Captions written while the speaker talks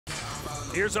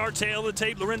Here's our tail of the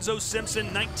tape. Lorenzo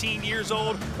Simpson, 19 years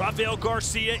old. Rafael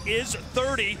Garcia is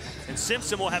 30. And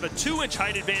Simpson will have a 2-inch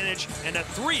height advantage and a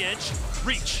 3-inch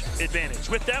reach advantage.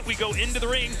 With that, we go into the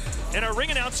ring. And our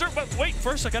ring announcer, but wait,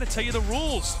 first I gotta tell you the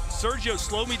rules. Sergio,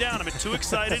 slow me down, I'm too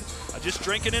excited. I just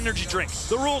drank an energy drink.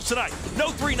 The rules tonight,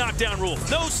 no 3 knockdown rule,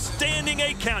 no standing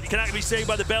 8 count. You cannot be saved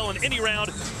by the bell in any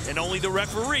round, and only the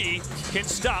referee can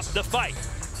stop the fight.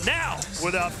 Now,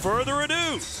 without further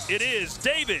ado, it is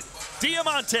David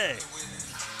Diamante.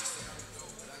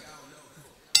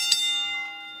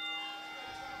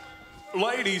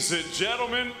 Ladies and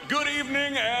gentlemen, good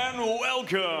evening and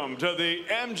welcome to the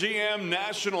MGM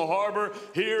National Harbor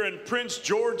here in Prince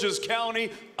George's County,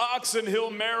 Oxon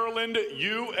Hill, Maryland,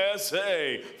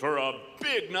 USA, for a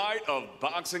big night of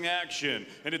boxing action.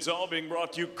 And it's all being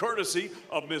brought to you courtesy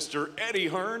of Mr. Eddie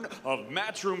Hearn of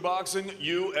Matchroom Boxing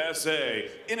USA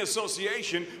in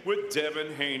association with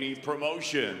Devin Haney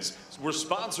Promotions. We're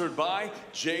sponsored by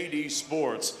JD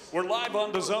Sports. We're live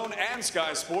on Dazn and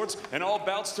Sky Sports, and all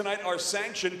bouts tonight are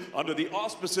sanctioned under the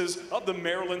auspices of the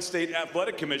Maryland State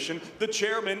Athletic Commission. The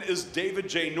chairman is David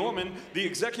J. Norman. The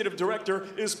executive director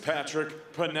is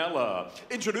Patrick Piniella.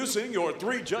 Introducing your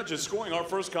 3 judges scoring our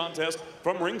first contest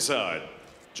from ringside: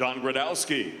 John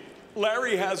Gradowski,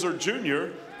 Larry Hazard Jr.,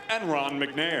 and Ron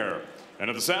McNair.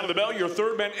 And at the sound of the bell, your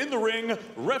third man in the ring,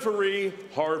 referee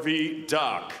Harvey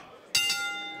Dock.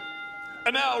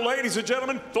 And now, ladies and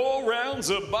gentlemen, 4 rounds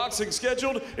of boxing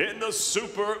scheduled in the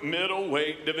super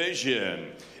middleweight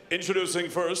division. Introducing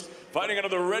first, fighting out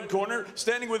of the red corner,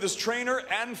 standing with his trainer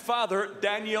and father,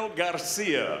 Daniel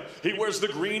Garcia. He wears the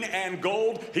green and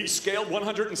gold. He scaled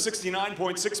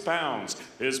 169.6 pounds.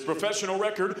 His professional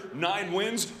record, 9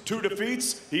 wins, 2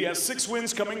 defeats. He has 6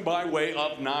 wins coming by way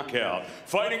of knockout.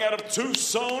 Fighting out of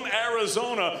Tucson,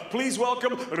 Arizona, please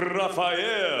welcome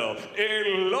Rafael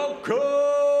El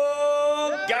Loco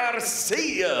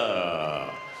Garcia.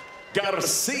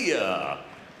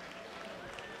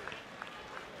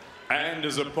 And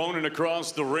his opponent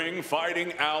across the ring,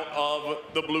 fighting out of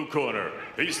the blue corner.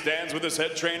 He stands with his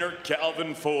head trainer,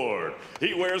 Calvin Ford.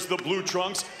 He wears the blue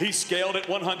trunks. He's scaled at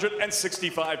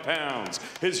 165 pounds.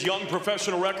 His young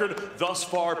professional record, thus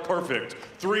far perfect.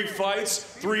 3 fights,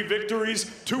 3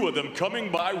 victories, 2 of them coming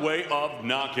by way of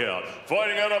knockout.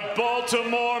 Fighting out of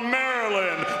Baltimore,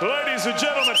 Maryland, ladies and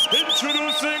gentlemen,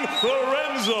 introducing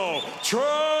Lorenzo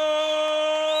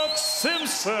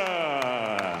Simpson.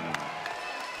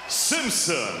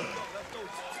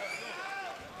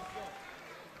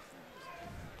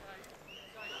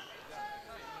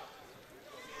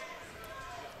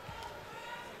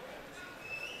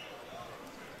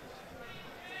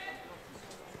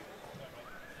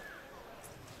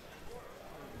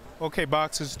 Okay,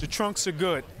 boxers, the trunks are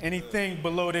good. Anything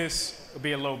below this will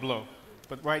be a low blow.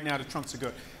 But right now, the trunks are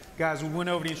good. Guys, we went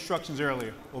over the instructions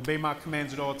earlier. Obey my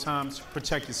commands at all times.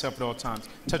 Protect yourself at all times.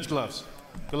 Touch gloves.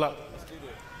 Good luck.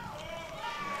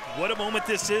 What a moment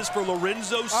this is for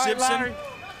Lorenzo Simpson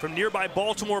from nearby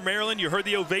Baltimore, Maryland. You heard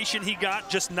the ovation he got,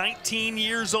 just 19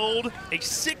 years old, a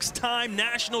 6-time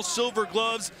national silver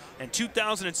gloves and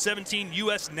 2017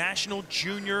 U.S. National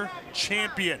Junior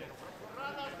Champion.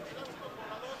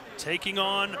 Taking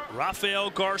on Rafael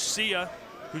Garcia,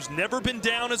 who's never been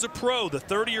down as a pro, the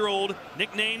 30-year-old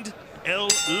nicknamed El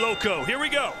Loco. Here we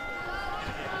go.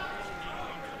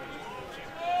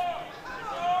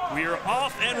 We are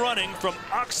off and running from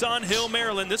Oxon Hill,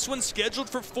 Maryland. This one's scheduled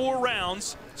for 4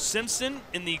 rounds. Simpson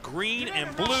in the green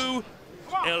and blue,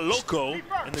 El Loco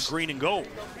in the green and gold.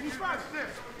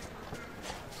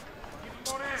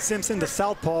 Simpson, the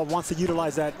southpaw, wants to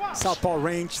utilize that southpaw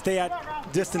range, stay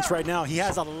at distance right now. He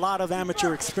has a lot of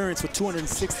amateur experience with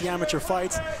 260 amateur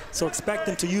fights, so expect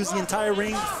him to use the entire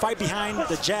ring, fight behind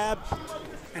the jab,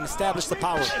 and establish the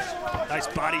power. Nice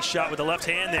body shot with the left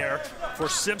hand there for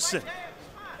Simpson.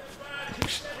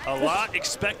 A lot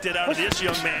expected out of this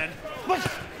young man.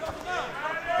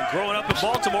 And growing up in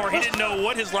Baltimore, he didn't know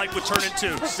what his life would turn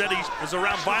into. Said he was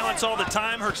around violence all the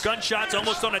time, heard gunshots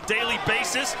almost on a daily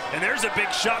basis. And there's a big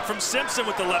shot from Simpson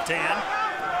with the left hand.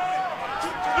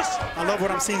 I love what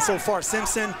I'm seeing so far.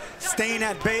 Simpson staying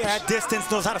at bay, at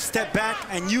distance, knows how to step back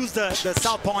and use the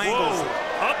southpaw angles.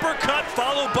 Whoa. Uppercut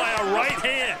followed by a right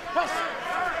hand.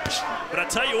 But I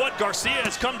tell you what, Garcia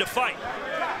has come to fight.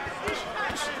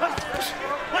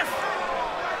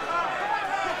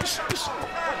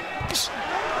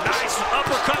 Nice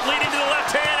uppercut leading to the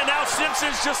left hand, and now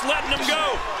Simpson's just letting him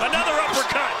go. Another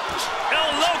uppercut.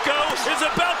 El Loco is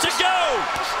about to go.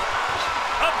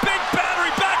 A big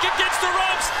battery back against the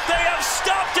ropes. They have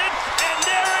stopped it, and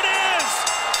there it is.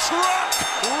 Truck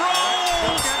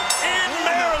rolls in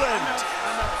Maryland.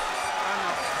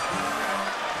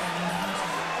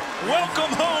 Welcome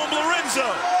home, Lorenzo.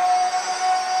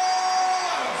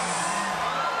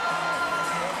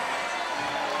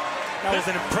 That was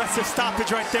an impressive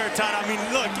stoppage right there, Todd. I mean,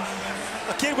 look,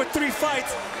 a kid with 3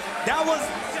 fights, that was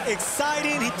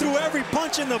exciting. He threw every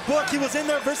punch in the book. He was in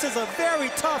there versus a very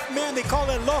tough man. They call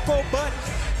it Loco, but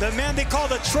the man they call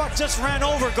the truck just ran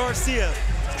over Garcia.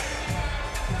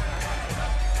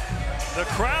 The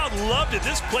crowd loved it.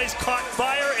 This place caught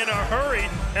fire in a hurry,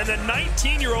 and the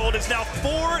 19-year-old is now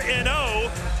 4-0.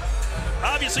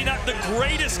 Obviously not the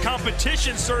greatest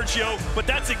competition, Sergio, but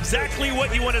that's exactly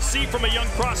what you want to see from a young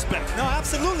prospect. No,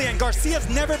 absolutely, and Garcia's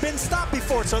never been stopped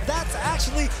before, so that's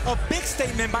actually a big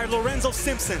statement by Lorenzo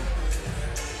Simpson.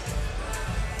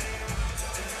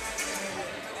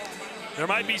 There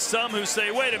might be some who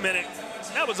say, wait a minute,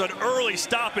 that was an early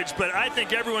stoppage, but I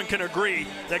think everyone can agree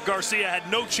that Garcia had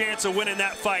no chance of winning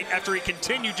that fight after he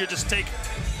continued to just take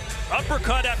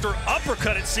uppercut after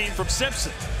uppercut, it seemed, from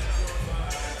Simpson.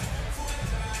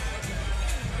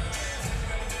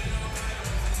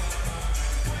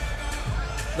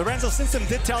 Lorenzo Simpson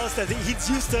did tell us that he's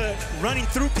used to running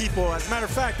through people. As a matter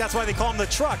of fact, that's why they call him the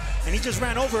truck. And he just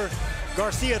ran over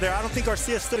Garcia there. I don't think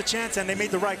Garcia stood a chance, and they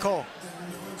made the right call.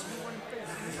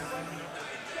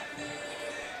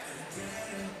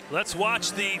 Let's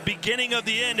watch the beginning of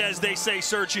the end, as they say,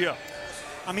 Sergio.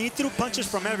 I mean, he threw punches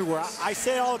from everywhere. I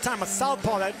say it all the time, a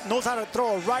southpaw that knows how to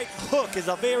throw a right hook is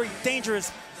a very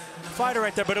dangerous fighter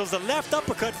right there. But it was the left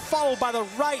uppercut followed by the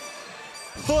right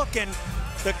hook, and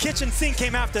the kitchen sink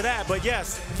came after that. But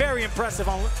yes, very impressive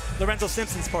on Lorenzo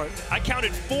Simpson's part. I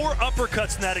counted 4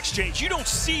 uppercuts in that exchange. You don't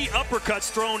see uppercuts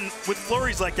thrown with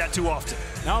flurries like that too often.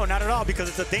 No, not at all, because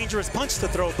it's a dangerous punch to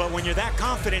throw. But when you're that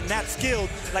confident and that skilled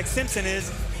like Simpson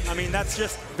is, I mean, that's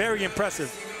just very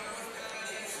impressive.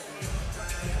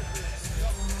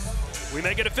 We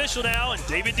make it official now, and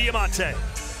David Diamante.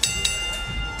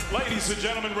 Ladies and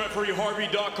gentlemen, referee Harvey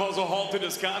Duck calls a halt to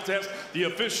this contest. The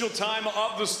official time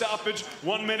of the stoppage,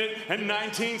 1 minute and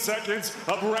 19 seconds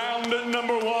of round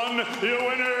number 1. Your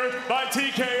winner by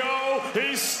TKO,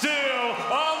 he's still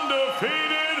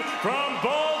undefeated from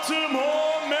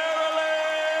Baltimore,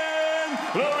 Maryland,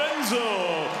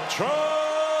 Lorenzo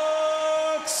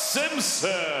Truck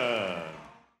Simpson.